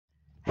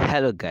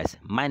Hello guys,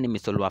 my name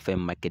is Oluwafe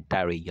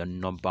Makedari, your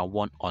number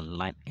one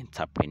online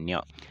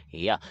entrepreneur.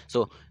 Yeah,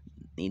 so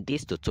in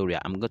this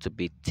tutorial, I'm going to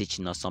be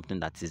teaching us something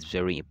that is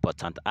very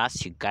important.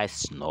 As you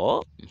guys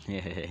know,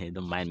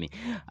 don't mind me.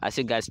 As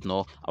you guys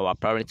know, our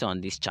priority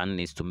on this channel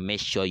is to make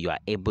sure you are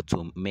able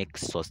to make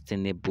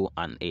sustainable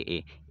and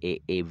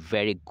a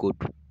very good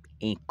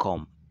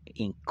income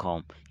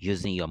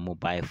using your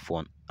mobile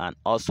phone, and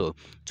also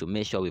to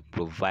make sure we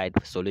provide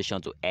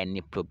solution to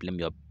any problem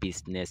your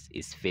business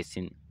is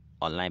facing,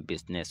 online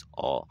business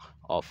or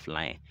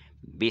offline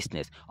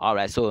business. All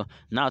right, so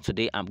now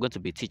today I'm going to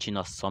be teaching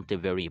us something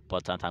very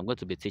important. I'm going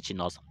to be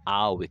teaching us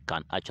how we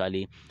can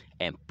actually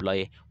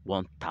employ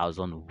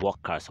 1000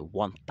 workers.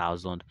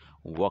 1000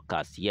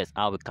 workers, yes,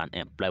 how we can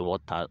employ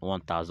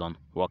 1000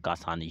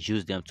 workers and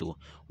use them to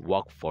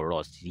work for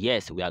us.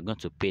 Yes, we are going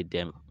to pay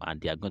them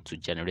and they are going to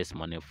generate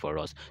money for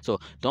us. So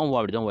don't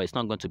worry, it's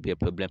not going to be a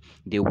problem.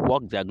 The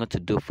work they are going to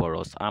do for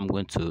us, I'm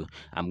going to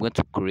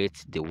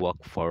create the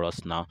work for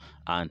us now,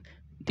 and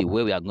the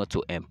way we are going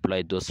to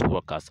employ those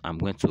workers, I'm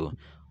going to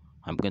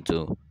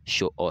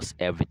show us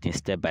everything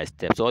step by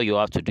step. So all you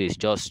have to do is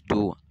just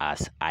do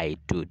as I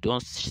do.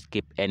 Don't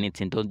skip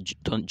anything.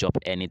 Don't jump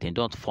anything.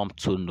 Don't form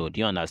to no.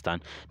 Do you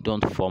understand?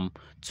 Don't form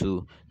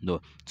to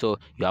no. So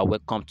you are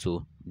welcome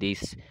to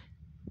this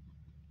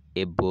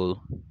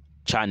able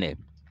channel.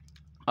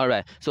 All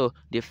right, so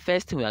the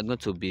first thing we are going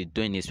to be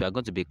doing is we are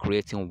going to be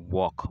creating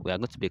work. We are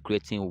going to be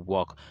creating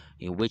work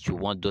in which we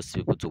want those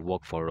people to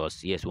work for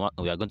us. Yes,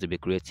 we are going to be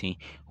creating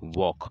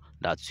work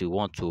that we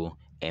want to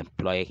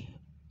employ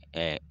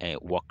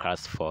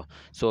workers for.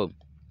 So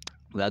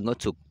we are going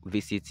to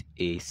visit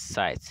a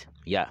site.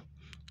 Yeah,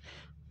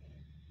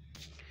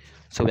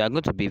 so we are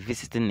going to be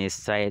visiting a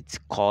site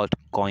called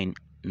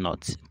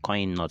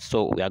Coinut.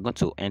 So we are going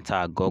to enter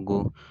our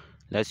Google.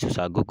 Let's use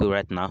our Google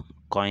right now.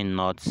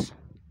 Coinut.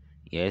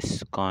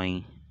 Yes,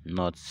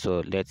 Coinut.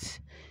 So let's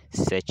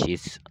search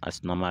it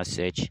as normal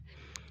search.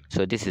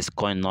 So this is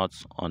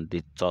Coinut on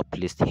the top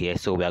list here.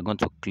 So we are going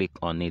to click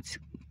on it.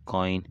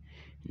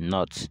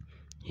 Coinut.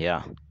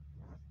 Yeah.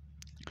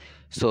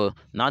 So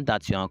now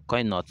that you're on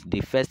Coinut,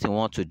 the first thing we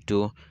want to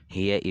do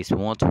here is we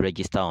want to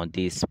register on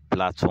this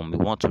platform. We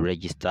want to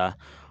register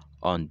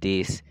on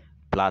this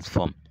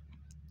platform.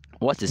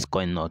 What is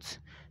Coinut?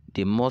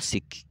 The most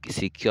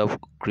secure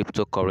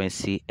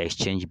cryptocurrency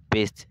exchange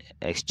based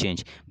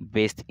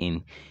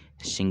in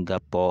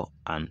Singapore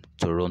and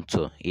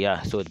Toronto.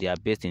 Yeah, so they are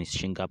based in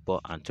Singapore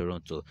and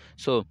Toronto.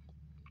 So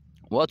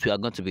what we are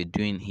going to be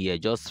doing here,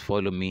 just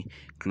follow me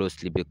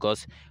closely,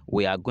 because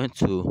we are going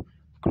to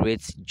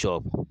create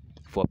job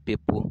for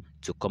people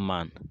to come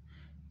and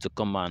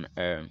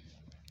earn,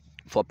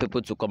 for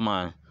people to come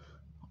and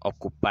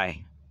occupy.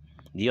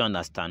 Do you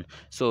understand?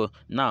 So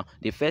now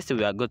the first thing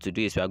we are going to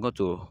do is we are going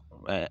to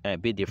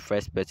be the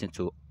first person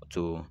to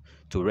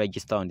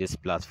register on this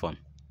platform.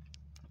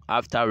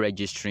 After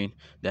registering,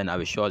 then I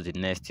will show us the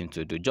next thing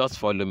to do. Just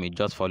follow me,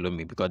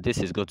 because this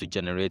is going to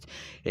generate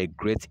a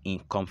great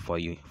income for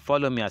you.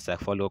 Follow me as I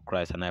follow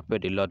Christ, and I pray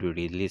the Lord will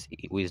release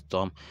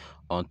wisdom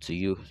unto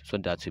you so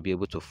that you'll be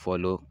able to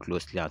follow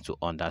closely and to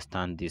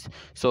understand this.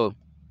 So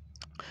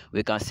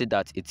we can see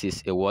that it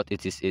is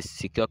a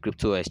secure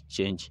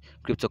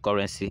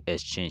cryptocurrency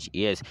exchange.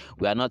 Yes,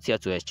 we are not here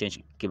to exchange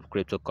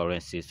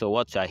cryptocurrency. So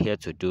what we are here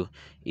to do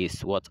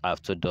is what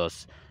I've told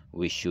us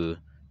we should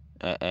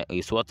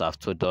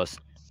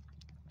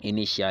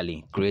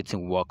initially,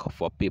 creating work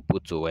for people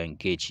to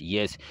engage.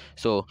 Yes,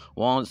 so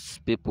once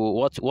people,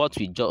 what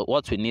we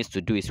need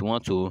to do is we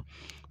want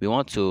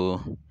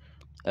to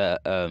uh,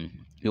 um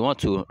we want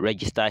to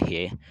register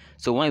here.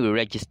 So when we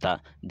register,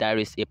 there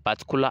is a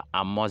particular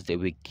amount they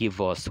will give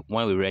us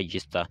when we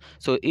register.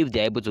 So if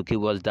they're able to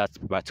give us that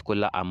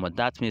particular amount,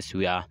 that means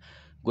we are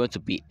going to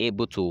be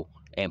able to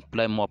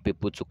employ more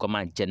people to come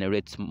and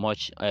generate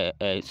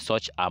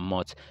such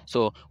amount.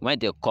 So when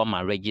they come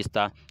and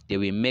register, they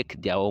will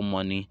make their own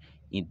money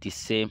in the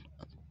same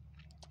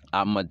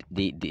amount.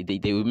 They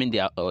will make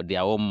their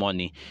own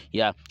money.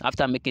 Yeah,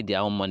 after making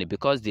their own money,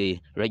 because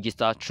they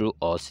register through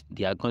us,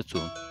 they are going to,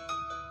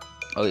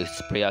 oh,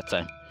 it's prayer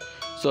time.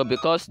 So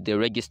because they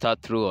register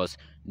through us,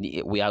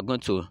 we are going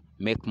to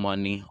make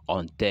money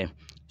on them.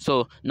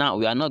 So now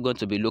we are not going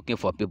to be looking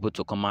for people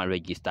to come and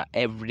register.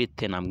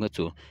 Everything I'm going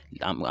to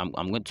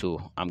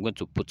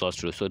put us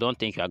through. So don't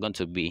think you are going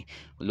to be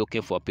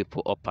looking for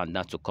people up and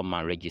down to come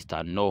and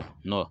register. No,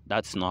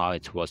 that's not how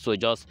it works. So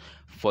just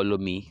follow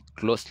me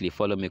closely.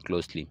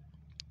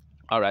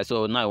 All right,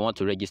 so now I want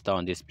to register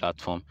on this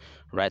platform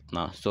right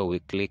now. So we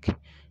click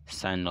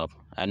sign up.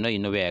 I know you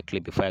know where I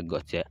click. Before I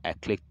got here, I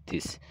clicked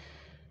this.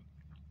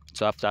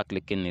 So after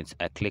clicking it,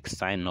 I click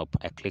sign up.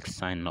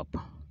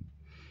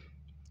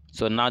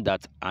 So now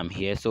that I'm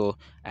here, so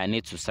I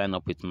need to sign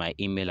up with my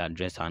email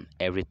address and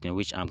everything,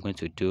 which I'm going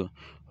to do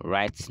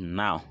right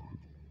now.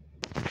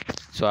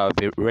 So I'll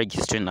be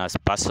registering as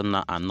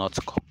personal and not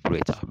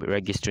corporate. I'll be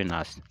registering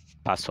as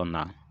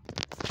personal.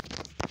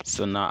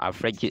 So now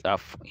I've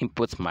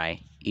input my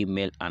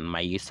email and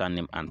my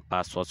username and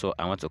password. So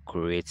I want to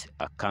create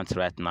account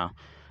right now.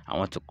 I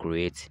want to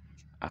create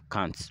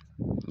account.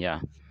 Yeah,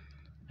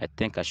 I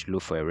think I should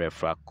look for a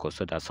referral code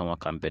so that someone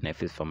can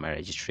benefit from my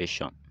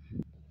registration.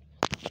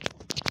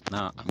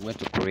 Now I'm going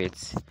to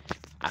create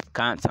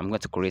account. I'm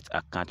going to create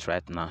account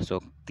right now.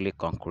 So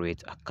click on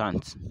create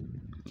account.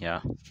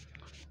 Yeah,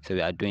 so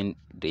we are doing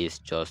this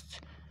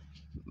just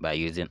by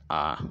using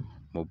our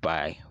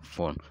mobile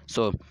phone.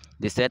 So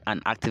they said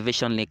an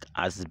activation link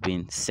has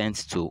been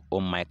sent to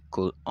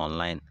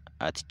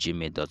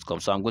omichaelonline@gmail.com.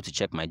 So I'm going to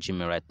check my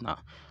Gmail right now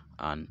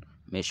and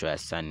make sure I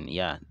sign in.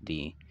 Yeah,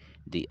 the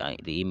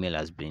email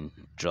has been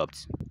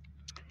dropped.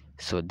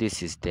 So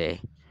this is the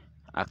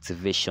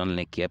activation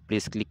link here.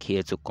 Please click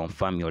here to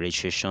confirm your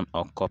registration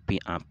or copy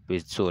and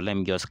paste. So let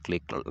me just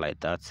click like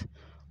that.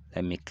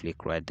 Let me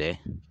click right there.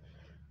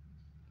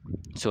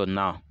 So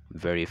now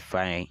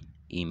verify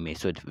email.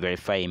 So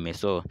verify email.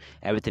 So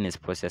everything is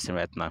processing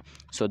right now.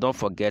 So don't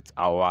forget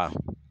our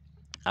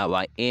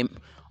aim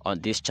on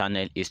this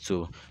channel is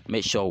to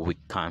make sure we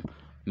can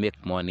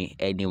make money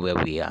anywhere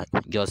we are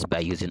just by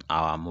using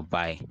our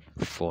mobile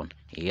phone.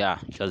 Yeah,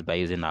 just by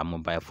using our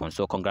mobile phone.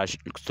 So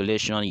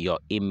congratulations, your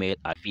email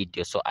and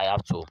video. So I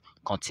have to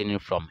continue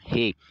from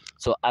here.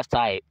 So after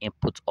I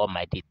input all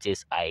my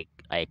details, I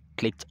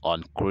clicked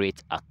on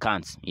create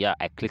account. Yeah,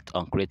 I clicked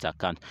on create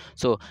account.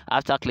 So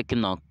after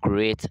clicking on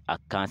create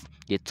account,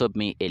 they told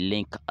me a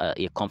link,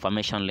 a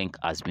confirmation link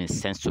has been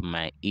sent to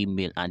my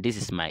email, and this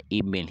is my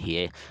email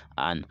here,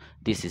 and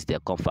this is the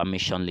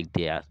confirmation link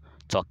they are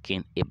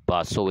talking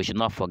about. So we should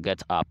not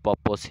forget our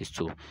purpose is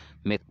to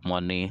make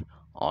money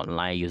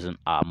online using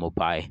our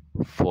mobile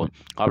phone.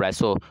 All right,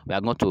 so we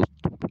are going to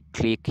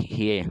click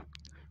here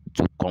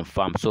to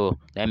confirm. So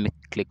let me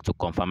click to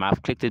confirm.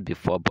 I've clicked it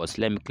before, but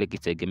let me click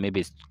it again. Maybe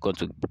it's going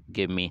to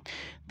give me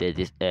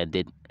the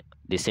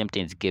same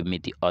thing it gave me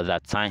the other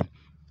time.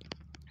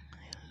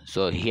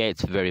 So here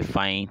it's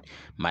verifying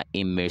my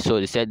email. So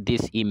they said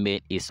this email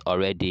is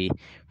already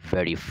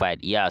verified.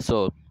 Yeah,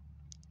 so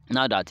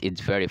now that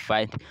it's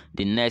verified,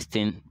 the next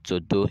thing to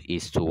do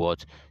is to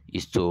what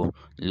is to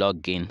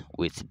log in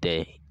with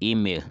the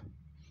email.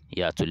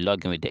 Yeah, to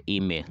log in with the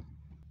email.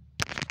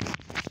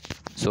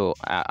 So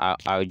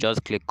I'll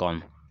just click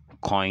on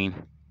coin,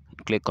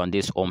 click on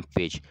this home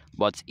page.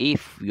 But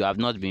if you have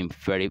not been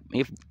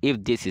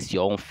if this is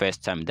your own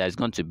first time, there's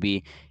going to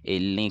be a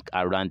link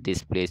around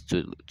this place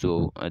to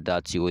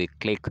that you will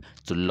click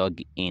to log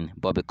in.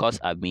 But because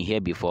I've been here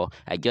before,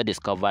 I just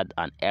discovered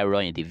an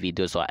error in the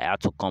video, so I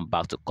had to come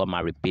back to come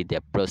and repeat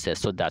the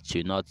process so that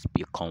you not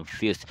be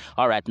confused.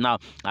 All right, now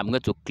I'm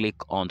going to click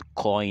on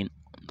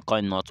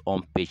Coinut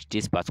home page,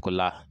 this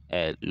particular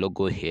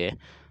logo here.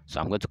 So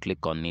I'm going to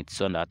click on it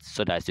so that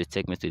it will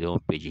take me to the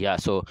home page. Yeah,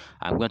 so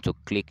I'm going to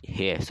click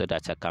here so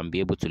that I can be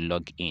able to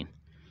log in.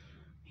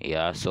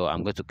 Yeah, so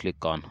I'm going to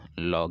click on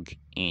log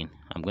in.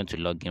 I'm going to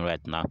log in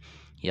right now.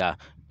 Yeah,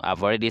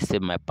 I've already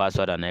saved my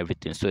password and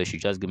everything, so it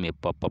should just give me a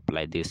pop-up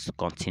like this,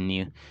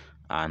 continue,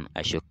 and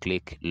I should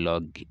click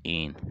log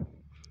in.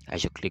 I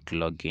should click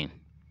log in.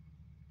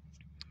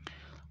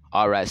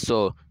 All right,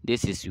 so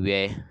this is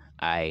where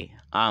I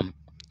am.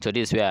 So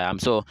this is where I am.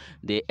 So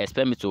they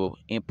expect me to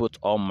input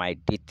all my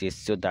details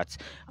so that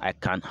I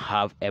can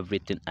have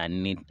everything I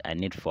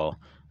need for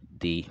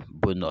the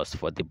bonus.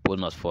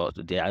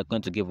 They are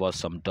going to give us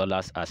some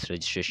dollars as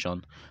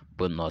registration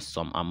bonus,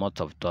 some amount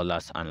of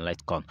dollars and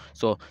Litecoin.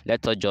 So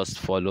let us just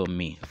follow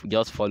me.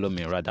 Just follow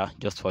me.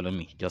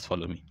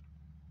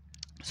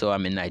 So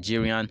I'm a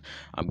Nigerian.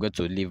 I'm going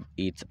to leave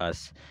it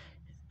as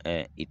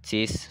it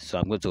is. So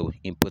I'm going to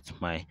input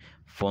my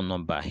phone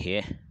number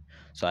here.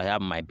 So I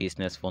have my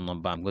business phone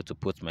number. I'm going to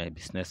put my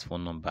business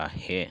phone number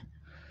here.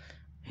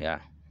 Yeah.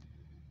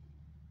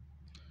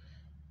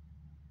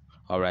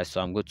 All right,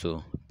 so I'm going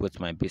to put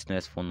my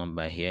business phone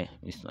number here.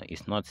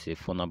 It's not a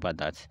phone number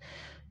that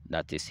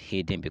is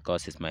hidden,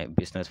 because it's my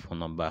business phone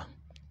number.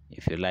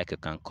 If you like, you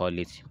can call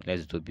it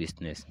let's do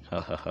business.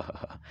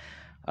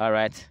 All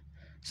right,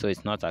 so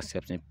it's not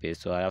accepting pay,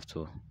 so I have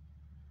to.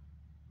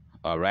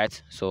 All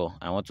right, so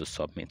I want to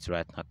submit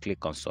right now.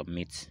 Click on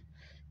submit.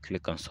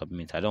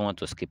 I don't want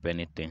to skip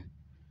anything.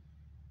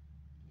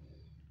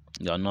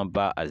 Your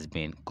number has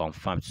been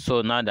confirmed.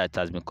 So now that it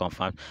has been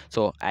confirmed,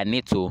 so I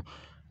need to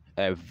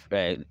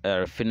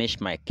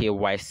finish my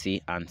KYC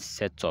and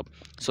setup.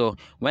 So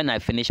when I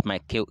finish my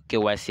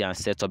KYC and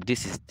setup,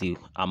 this is the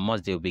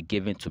amount they will be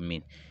giving to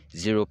me: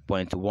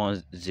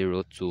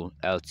 0.102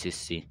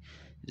 LTC.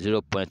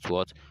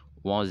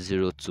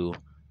 0.102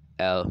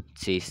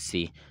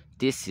 LTC.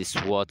 This is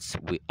what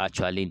we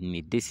actually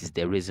need. This is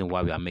the reason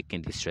why we are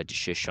making this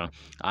registration,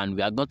 and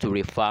we are going to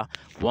refer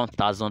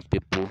 1,000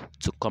 people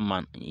to come,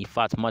 and in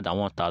fact more than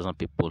 1,000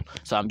 people.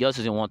 So I'm just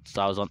using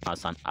 1,000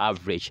 as an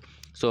average.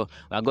 So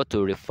we are going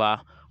to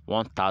refer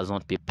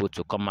 1,000 people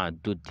to come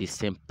and do the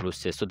same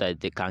process so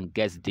that they can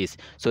get this.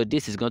 So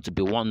this is going to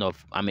be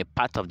a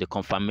part of the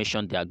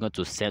confirmation they are going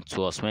to send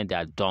to us when they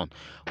are done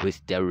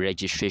with the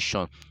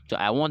registration. So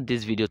I want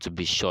this video to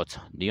be short.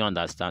 Do you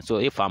understand? So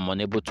if I'm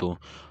unable to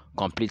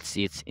complete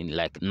it in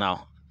like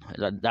now,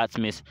 that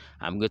means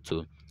I'm going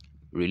to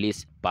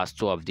release part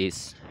 2 of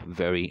this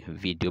very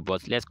video,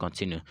 but let's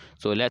continue.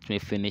 So let me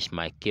finish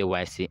my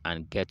KYC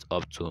and get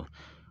up to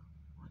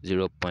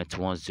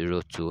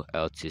 0.102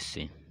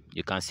 LTC.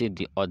 You can see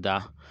the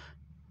other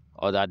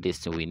this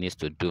thing we need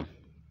to do.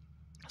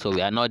 So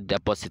we are not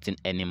depositing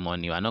any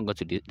money. We are not going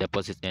to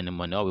deposit any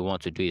money. All we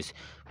want to do is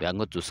we are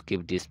going to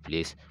skip this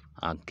place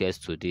and get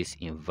to this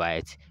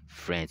invite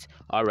friends.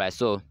 All right,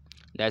 so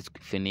let's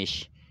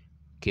finish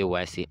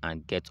KYC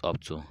and get up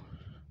to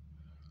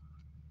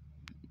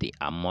the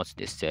amount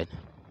they said.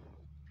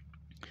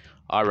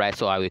 All right,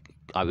 so I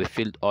will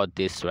fill all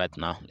this right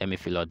now. Let me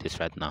fill all this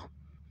right now.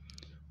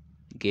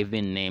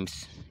 Giving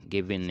names.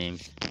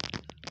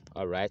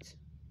 All right,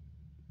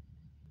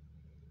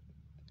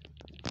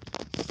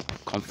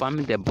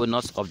 confirming the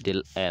bonus of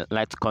the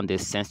Litecoin they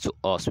sent to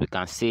us. We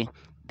can see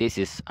this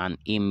is an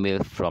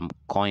email from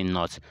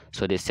Coinut.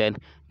 So they said,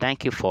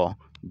 thank you for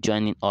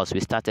joining us. We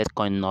started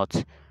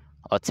Coinut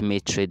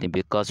Ultimate Trading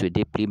because we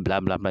deeply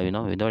blah blah blah. You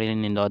know, we don't really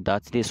need all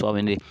that. This is what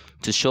we need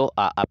to show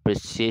our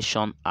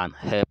appreciation and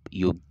help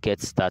you get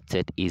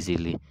started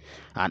easily.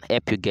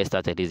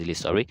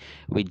 Sorry,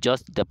 we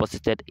just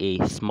deposited a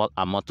small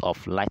amount of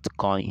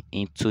Litecoin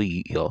into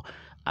your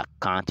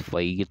account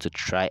for you to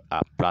try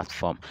our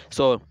platform.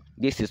 So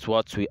this is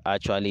what we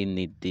actually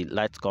need, the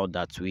Litecoin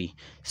that we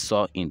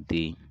saw in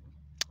the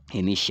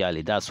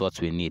initially. That's what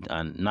we need,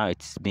 and now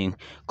it's been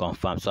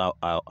confirmed. So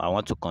I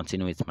want to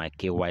continue with my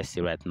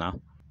KYC right now.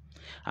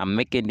 I'm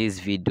making this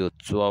video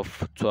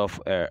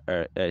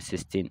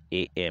 16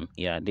 a.m.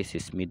 Yeah, this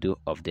is middle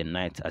of the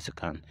night, as you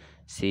can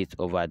see it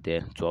over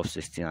there,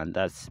 12:16, and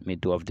that's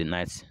middle of the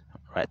night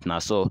right now.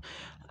 So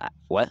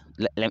well,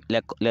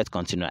 let's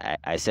continue.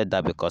 I said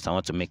that because I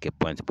want to make a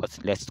point, but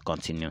let's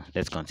continue.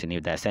 If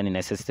there's any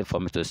necessity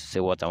for me to say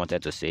what I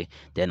wanted to say,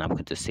 then I'm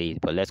going to say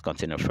it, but let's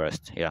continue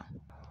first. Yeah,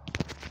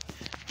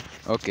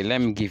 okay,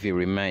 let me give you a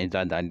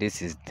reminder that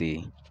this is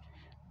the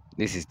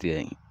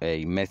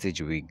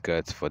message we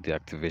get for the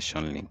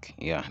activation link.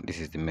 Yeah, this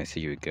is the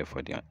message we get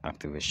for the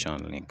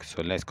activation link.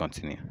 So let's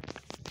continue.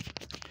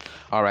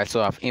 All right,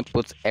 so I've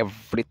input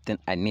everything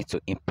I need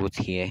to input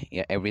here.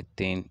 Yeah,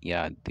 everything.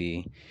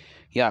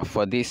 Yeah,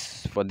 for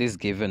this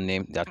given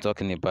name, they're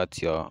talking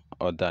about your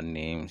other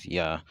names.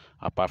 Yeah,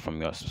 apart from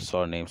your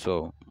surname.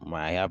 So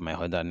I have my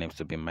other names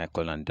to be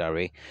Michael and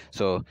Dare.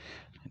 So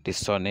the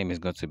surname is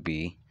going to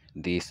be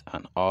this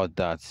and all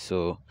that.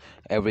 So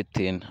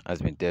everything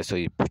has been there. So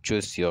you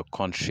choose your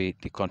country,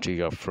 the country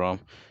you're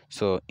from.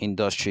 So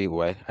industry,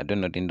 well, I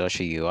don't know the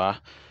industry you are,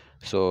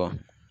 so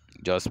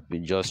just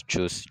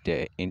choose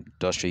the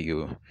industry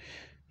you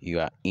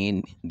are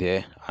in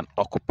there, and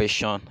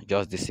occupation,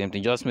 just the same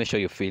thing. Just make sure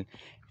you fill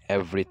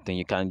everything.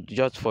 You can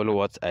just follow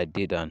what I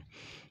did and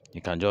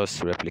you can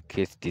just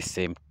replicate the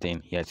same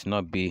thing. Yeah, it will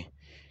not be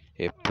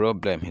a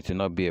problem.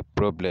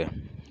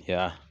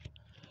 Yeah.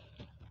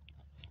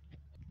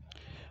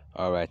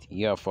 All right,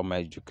 here for my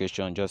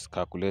education, just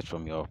calculate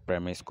from your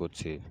primary school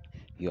to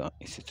your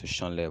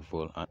institution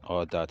level and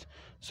all that.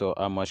 So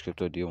how much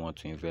crypto do you want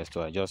to invest?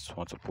 So I just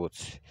want to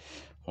put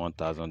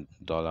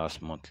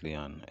 $1,000 monthly,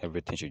 and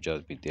everything should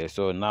just be there.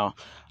 So now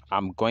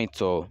I'm going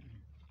to,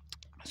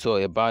 so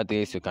about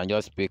this, you can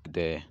just pick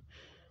the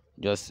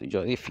just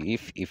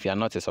if you are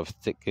not a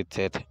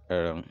sophisticated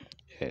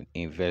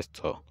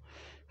investor,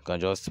 you can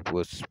just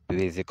put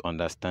basic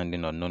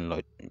understanding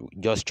or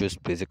just choose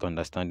basic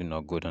understanding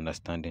or good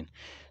understanding.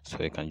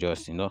 So you can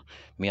just,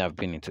 me, I've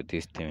been into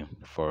this thing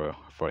for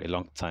a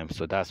long time,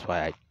 so that's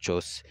why I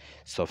chose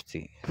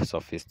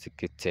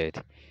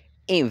sophisticated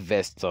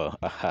investor.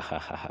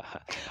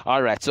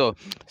 All right, so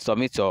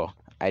submit your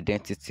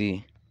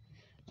identity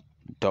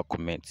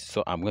document.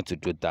 So I'm going to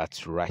do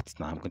that right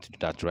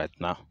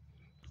now.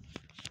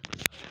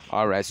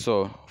 All right,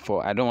 so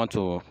I don't want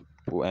to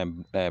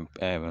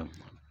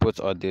put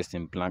all this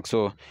in blank.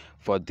 So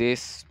for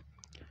this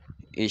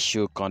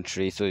issue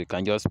country, so you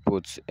can just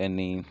put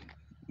any.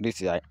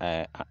 This is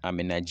I'm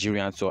a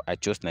Nigerian, so I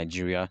chose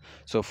Nigeria.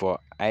 So for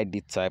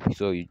ID type,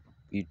 so you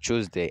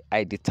choose the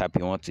ID type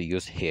you want to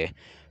use here.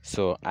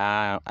 So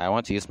I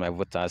want to use my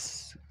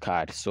voter's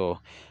card, so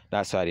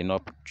that's why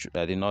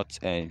I did not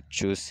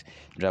choose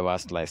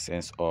driver's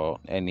license or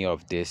any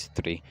of these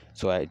three.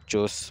 So I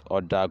chose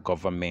other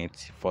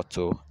government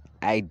photo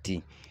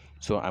ID.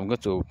 So I'm going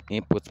to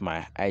input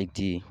my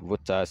ID,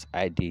 voter's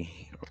ID,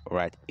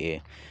 right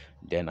here.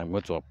 Then I'm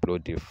going to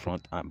upload the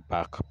front and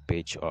back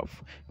page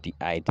of the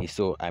ID.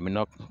 So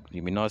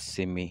you may not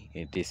see me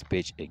in this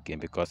page again,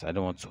 because I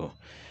don't want to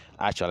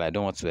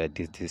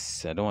edit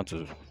this. I don't want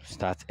to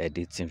start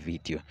editing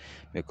video,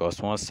 because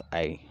once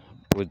I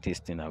put this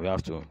thing, I will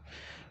have to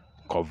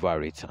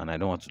cover it, and I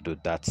don't want to do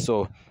that.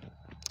 So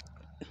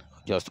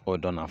just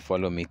hold on and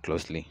follow me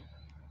closely.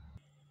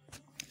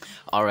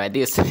 All right,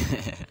 this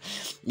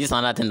this is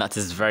another thing that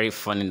is very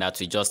funny that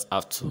we just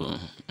have to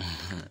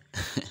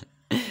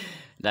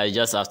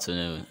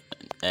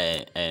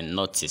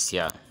notice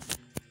here.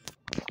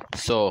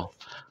 So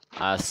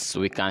As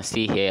we can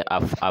see here,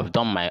 I've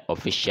done my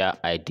official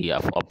ID.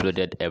 I've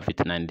uploaded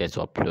everything I needed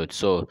to upload.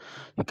 So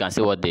you can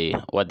see what they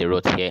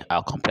wrote here.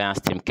 Our compliance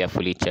team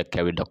carefully check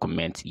every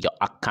document. Your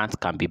account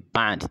can be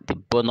banned, the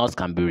bonus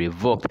can be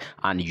revoked,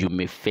 and you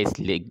may face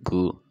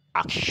legal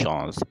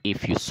actions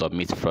if you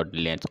submit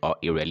fraudulent or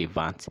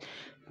irrelevant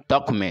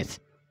documents.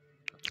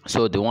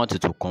 So they want you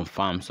to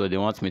confirm. So they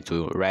want me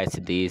to write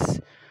this,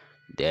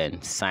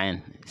 then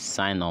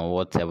sign on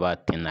whatever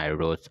thing I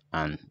wrote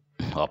and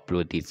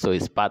upload it. So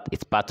it's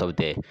part of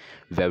the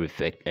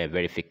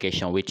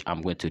verification, which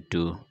I'm going to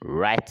do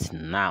right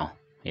now.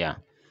 Yeah.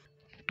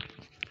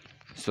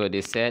 So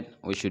they said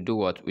we should do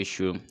what? We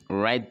should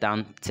write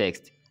down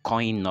text,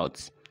 coin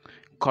notes,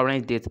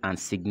 current date and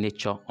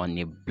signature on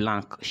a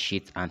blank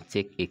sheet, and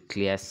take a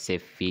clear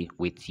selfie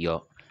with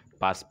your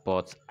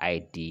passport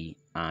ID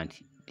and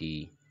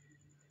the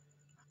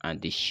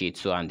sheet.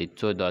 So, and they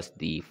told us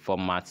the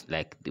format,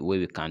 like the way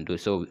we can do.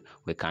 So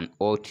we can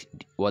hold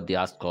what they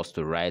ask us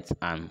to write,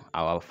 and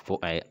our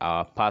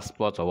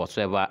passport or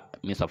whatever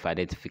means of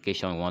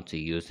identification we want to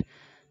use.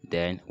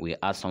 Then we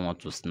ask someone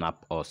to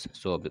snap us.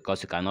 So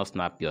because you cannot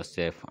snap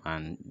yourself,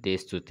 and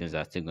these two things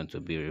are still going to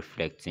be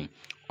reflecting.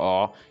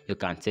 Or you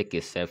can take a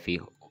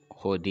selfie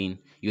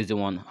using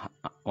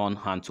one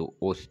hand to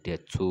hold the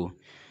two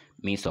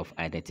means of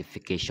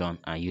identification,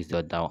 and use the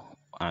other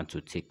hand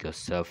to take your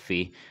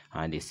selfie.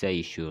 And they say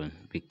you should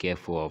be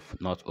careful of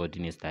not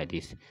holding it like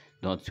this.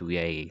 Don't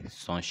wear a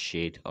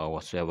sunshade or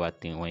whatsoever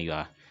thing when you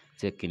are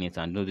taking it,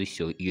 and notice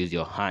you use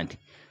your hand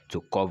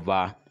to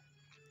cover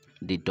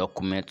the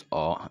document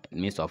or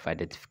means of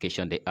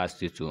identification they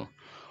asked you to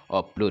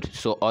upload.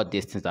 So all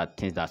these things are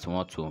things that we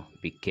want to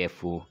be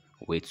careful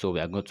with. So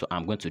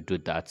I'm going to do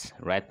that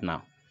right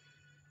now.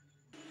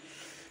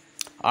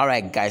 All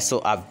right, guys,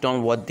 so I've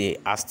done what they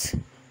asked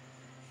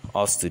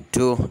us to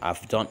do.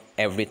 I've done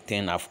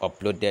everything. I've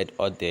uploaded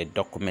all the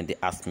document they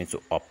asked me to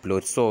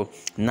upload. So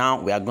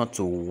now we are going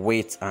to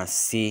wait and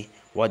see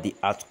what the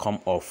outcome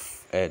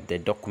of the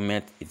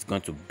document is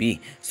going to be.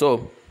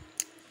 So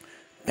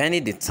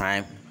pending the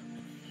time,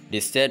 they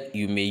said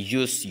you may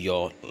use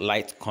your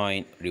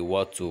Litecoin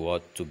reward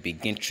to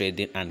begin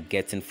trading and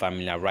getting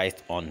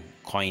familiarized on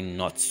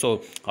Coinut.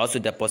 So also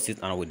deposits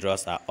and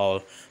withdrawals are all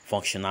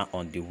functional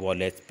on the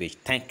wallet page.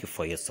 Thank you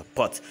for your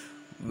support,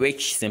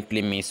 which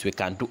simply means we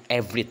can do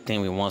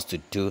everything we want to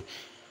do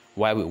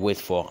while we wait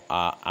for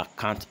our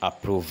account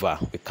approval.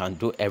 We can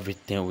do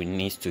everything we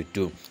need to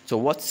do. So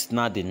what's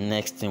now the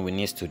next thing we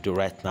need to do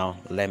right now?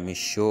 Let me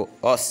show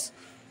us.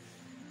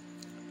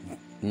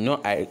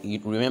 No,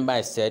 remember I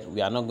said we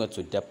are not going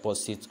to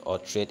deposit or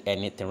trade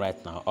anything right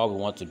now. All we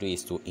want to do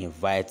is to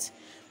invite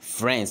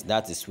friends.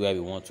 That is where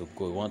we want to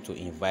go. We want to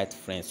invite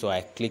friends. So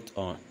I clicked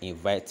on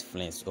invite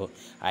friends. So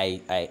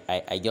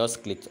I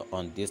just clicked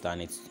on this,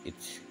 and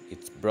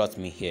it brought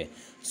me here.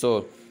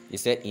 So it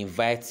said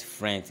invite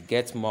friends,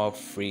 get more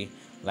free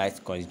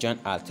Litecoins, join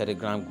our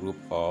Telegram group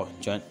or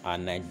join our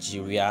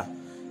Nigeria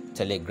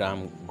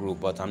Telegram group.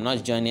 But I'm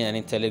not joining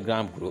any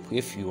Telegram group.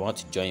 If you want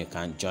to join, you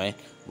can join,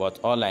 but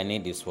all I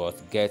need is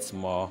what? Get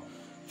more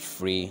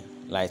free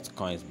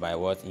Litecoins by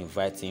what?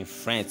 Inviting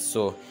friends.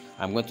 So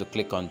I'm going to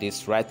click on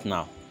this right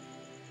now.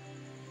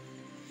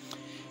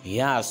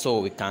 Yeah, so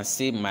we can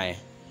see my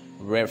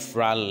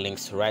referral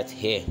links right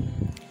here.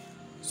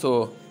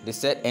 So they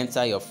said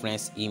enter your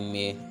friend's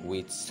email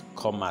with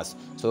commerce.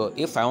 So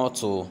if I want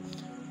to,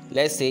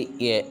 let's say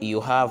here you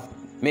have,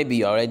 maybe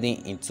you're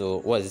already into,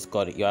 what is it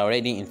called, you're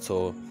already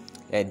into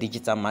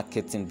digital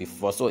marketing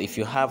before. So if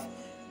you have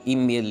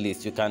email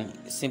list, you can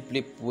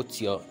simply put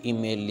your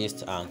email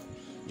list and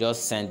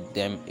just send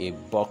them a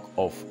bulk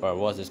of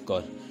what's it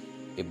called,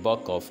 a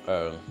bulk of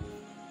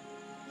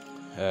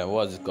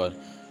what's it called,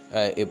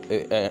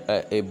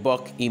 a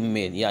bulk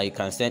email. Yeah, you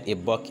can send a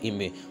bulk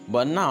email.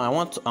 But now I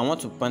want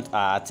to point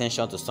our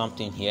attention to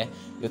something here.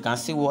 You can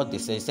see what they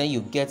say. They say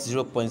you get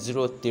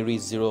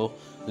 0.030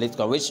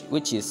 Litecoin,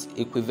 which is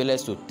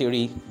equivalent to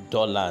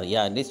 $3.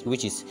 Yeah,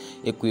 which is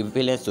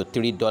equivalent to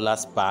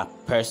 $3 per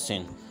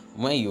person.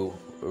 When you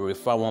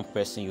refer one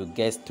person, you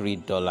get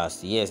 $3.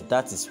 Yes,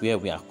 that is where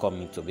we are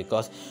coming to,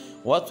 because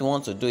what we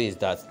want to do is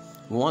that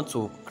we want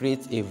to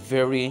create a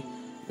very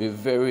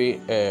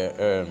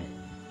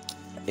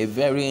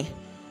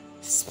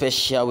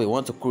special way. We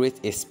want to create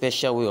a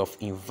special way of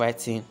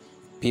inviting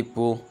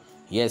people.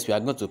 Yes, we are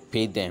going to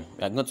pay them.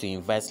 We are going to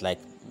invite, like,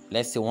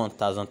 let's say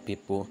 1,000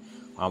 people,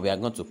 and we are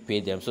going to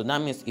pay them. So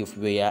that means if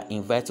we are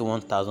inviting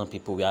 1,000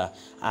 people, we are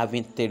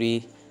having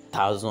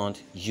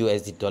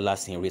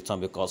 $3,000 in return,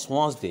 because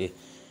once they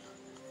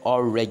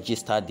all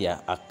register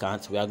their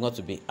accounts, we are going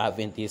to be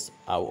having this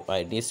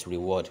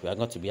reward. We are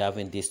going to be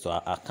having this to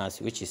our accounts,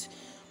 which is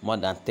more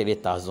than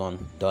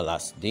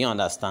 $30,000. Do you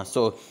understand?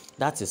 So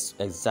that is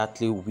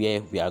exactly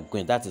where we are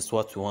going. That is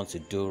what we want to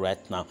do right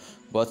now.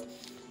 But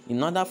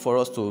in order for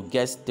us to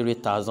get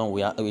 3,000,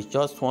 we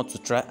just want to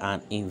try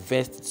and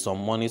invest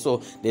some money.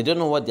 So they don't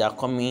know what they are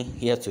coming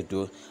here to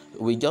do.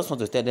 We just want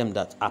to tell them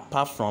that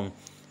apart from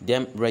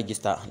them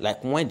register,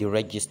 like when they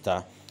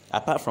register,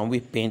 apart from we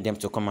paying them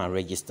to come and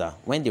register,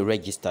 when they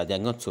register, they're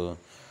going to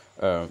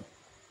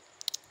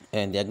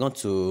and they're going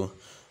to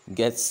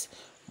get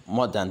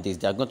more than this.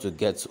 They're going to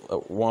get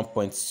 1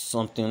 point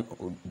something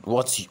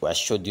what I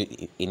showed you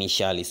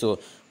initially. So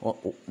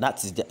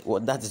that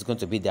is going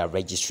to be their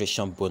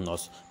registration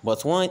bonus.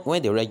 But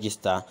when they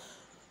register,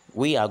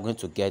 we are going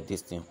to get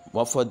this thing.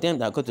 But for them,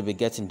 they're going to be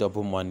getting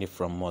double money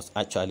from us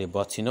actually.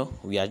 But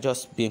we are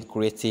just being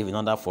creative in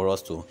order for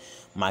us to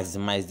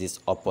maximize this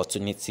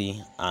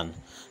opportunity and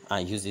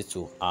use it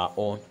to our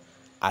own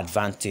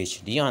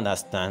advantage. Do you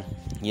understand?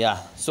 Yeah.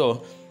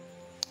 So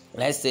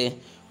let's say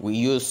we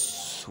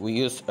use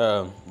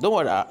don't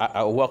worry,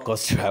 I walk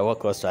us through.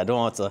 I don't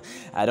want us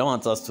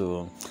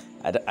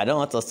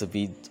to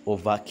be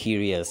over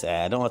curious.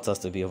 I don't want us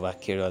to be over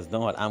curious.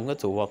 Don't worry, I'm going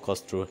to walk us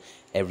through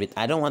everything.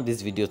 I don't want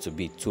this video to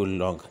be too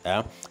long.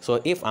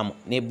 So if I'm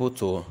able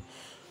to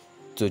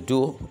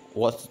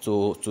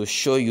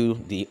show you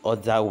the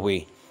other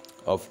way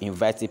of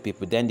inviting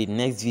people, then the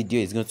next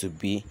video is going to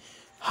be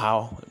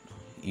how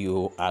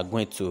you are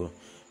going to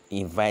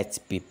invite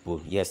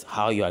people. Yes,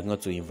 how you are going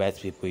to invite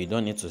people. You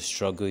don't need to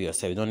struggle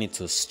yourself. You don't need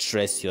to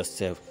stress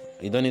yourself.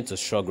 You don't need to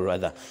struggle,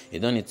 rather. You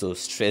don't need to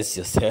stress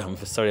yourself. I'm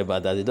sorry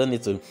about that. You don't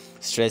need to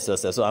stress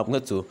yourself. So I'm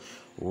going to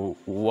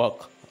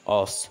walk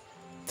us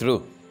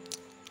through.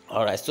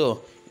 All right.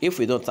 So if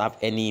we don't have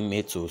any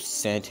email to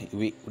send,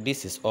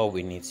 this is all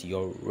we need.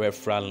 Your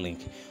referral link.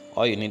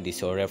 All you need is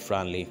your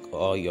referral link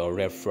or your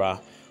referral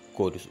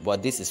code.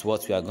 But this is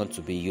what we are going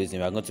to be using.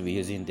 We are going to be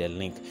using the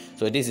link.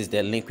 So this is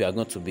the link we are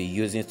going to be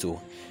using to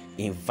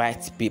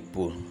invite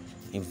people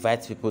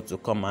to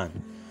come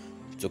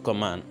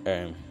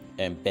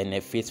and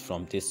benefit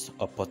from this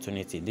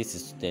opportunity. This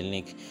is the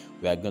link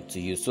we are going to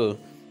use. So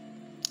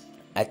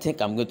I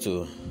think I'm going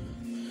to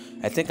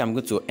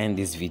end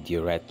this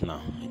video right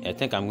now.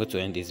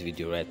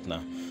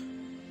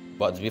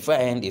 But before I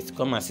end it,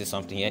 come and see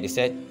something here. They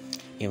said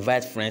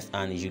invite friends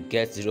and you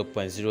get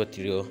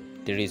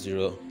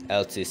 0.030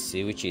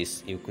 LTC, which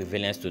is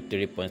equivalent to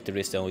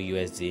 3.37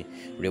 USD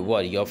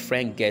reward. Your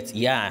friend gets,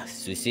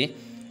 yes, you see,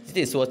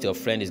 this is what your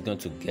friend is going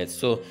to get.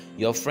 So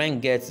your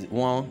friend gets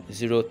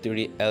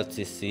 103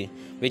 LTC,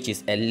 which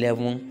is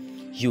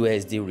 11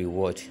 USD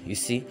reward. You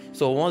see,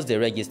 so once they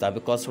register,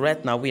 because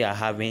right now we are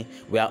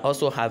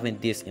also having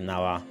this in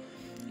our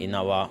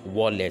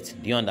wallet.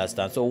 Do you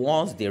understand? So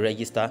once they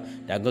register,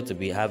 they are going to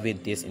be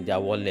having this in their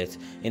wallet.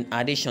 In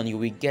addition, you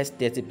will get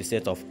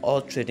 30% of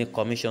all trading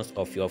commissions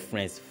of your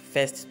friends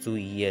first 2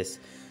 years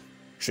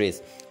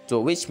trades. So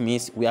which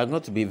means we are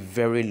going to be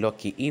very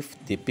lucky if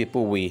the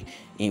people we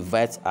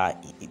invite are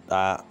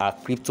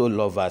crypto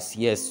lovers.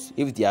 Yes,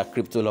 if they are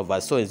crypto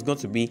lovers. So it's going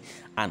to be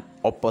an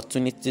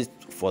opportunity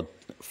for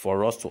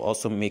us to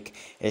also make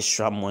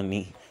extra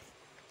money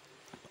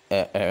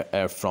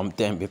from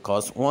them,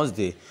 because once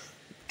they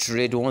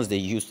trade, once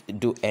they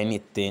do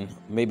anything,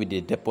 maybe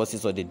they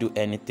deposit or they do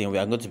anything, we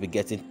are going to be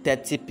getting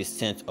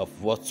 30% of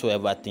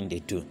whatsoever thing they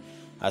do,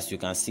 as you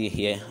can see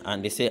here.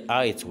 And they say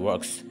how it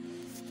works.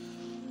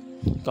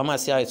 Come and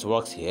see how it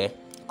works here.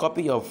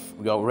 Copy of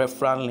your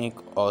referral link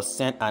or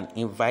send an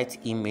invite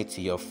email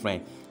to your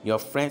friend. Your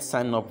friend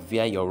signed up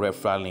via your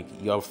referral link.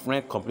 Your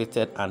friend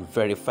completed and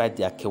verified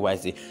their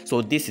KYC.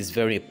 So this is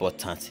very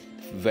important.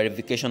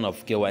 Verification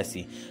of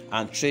KYC,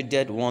 and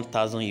traded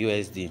 1000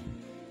 USD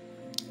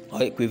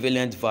or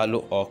equivalent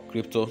value or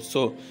crypto.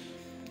 So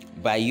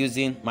by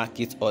using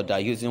market order,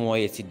 using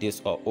 180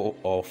 days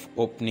of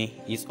opening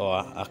his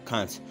or her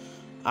account,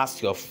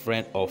 ask your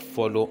friend or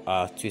follow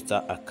our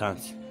Twitter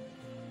account.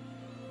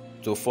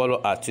 To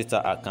follow our Twitter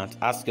account,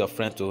 ask your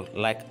friend to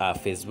like our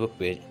Facebook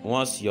page.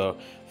 Once your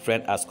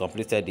friend has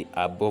completed the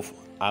above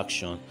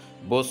action,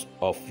 both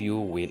of you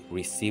will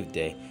receive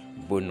the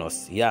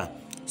bonus. Yeah.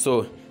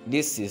 So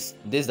these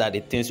are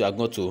the things we are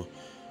going to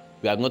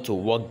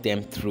walk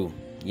them through.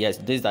 Yes,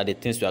 these are the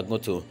things we are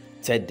going to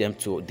tell them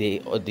to,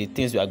 the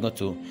things we are going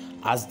to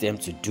ask them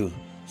to do.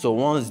 So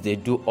once they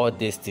do all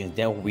these things,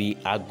 then we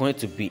are going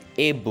to be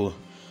able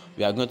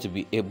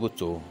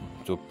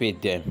to pay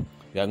them.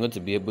 We are going to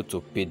be able to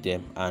pay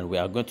them, and we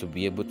are going to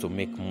be able to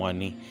make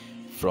money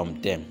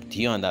from them.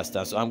 Do you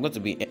understand? So I'm going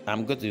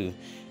to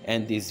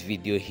end this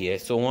video here.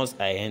 So once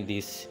I end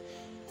this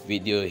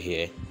video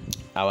here,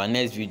 our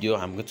next video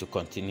I'm going to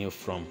continue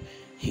from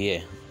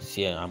here.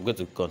 I'm going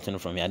to continue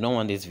from here. I don't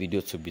want this video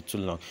to be too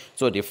long.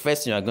 So the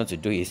first thing you are going to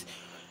do is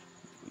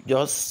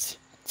just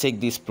take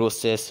this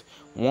process.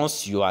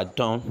 Once you are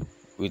done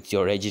with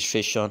your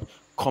registration,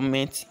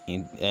 comment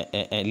in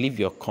and leave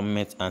your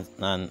comment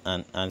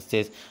and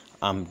says,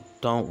 I'm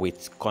done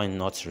with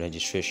Coinut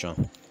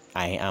registration.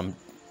 I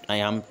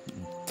am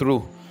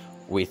through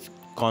with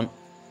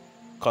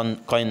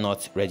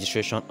Coinut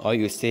registration. Or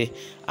you say,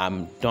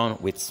 I'm done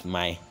with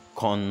my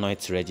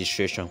Coinut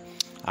registration.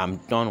 I'm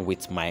done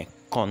with my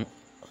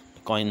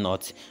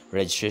Coinut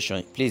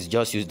registration. Please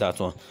just use that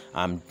one.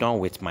 I'm done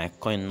with my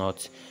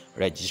Coinut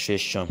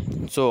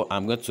registration. So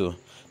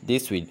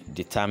this will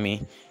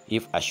determine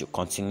if I should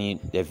continue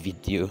the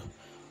video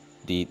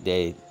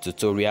the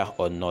tutorial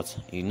or not.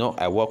 You know,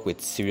 I work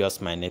with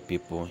serious minded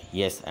people.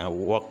 Yes, I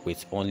work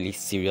with only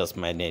serious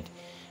minded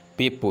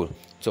people.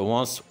 So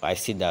once I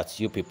see that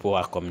you people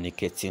are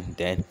communicating,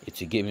 then it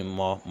will give me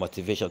more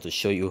motivation to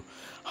show you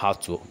how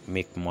to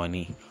make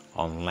money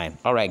online.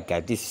 All right,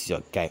 guys, this is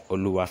your guy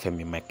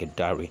Oluwafemi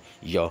Makedari,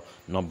 your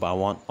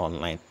 #1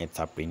 online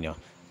entrepreneur.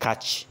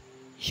 Catch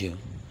you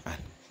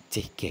and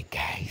take care,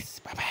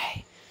 guys. Bye bye.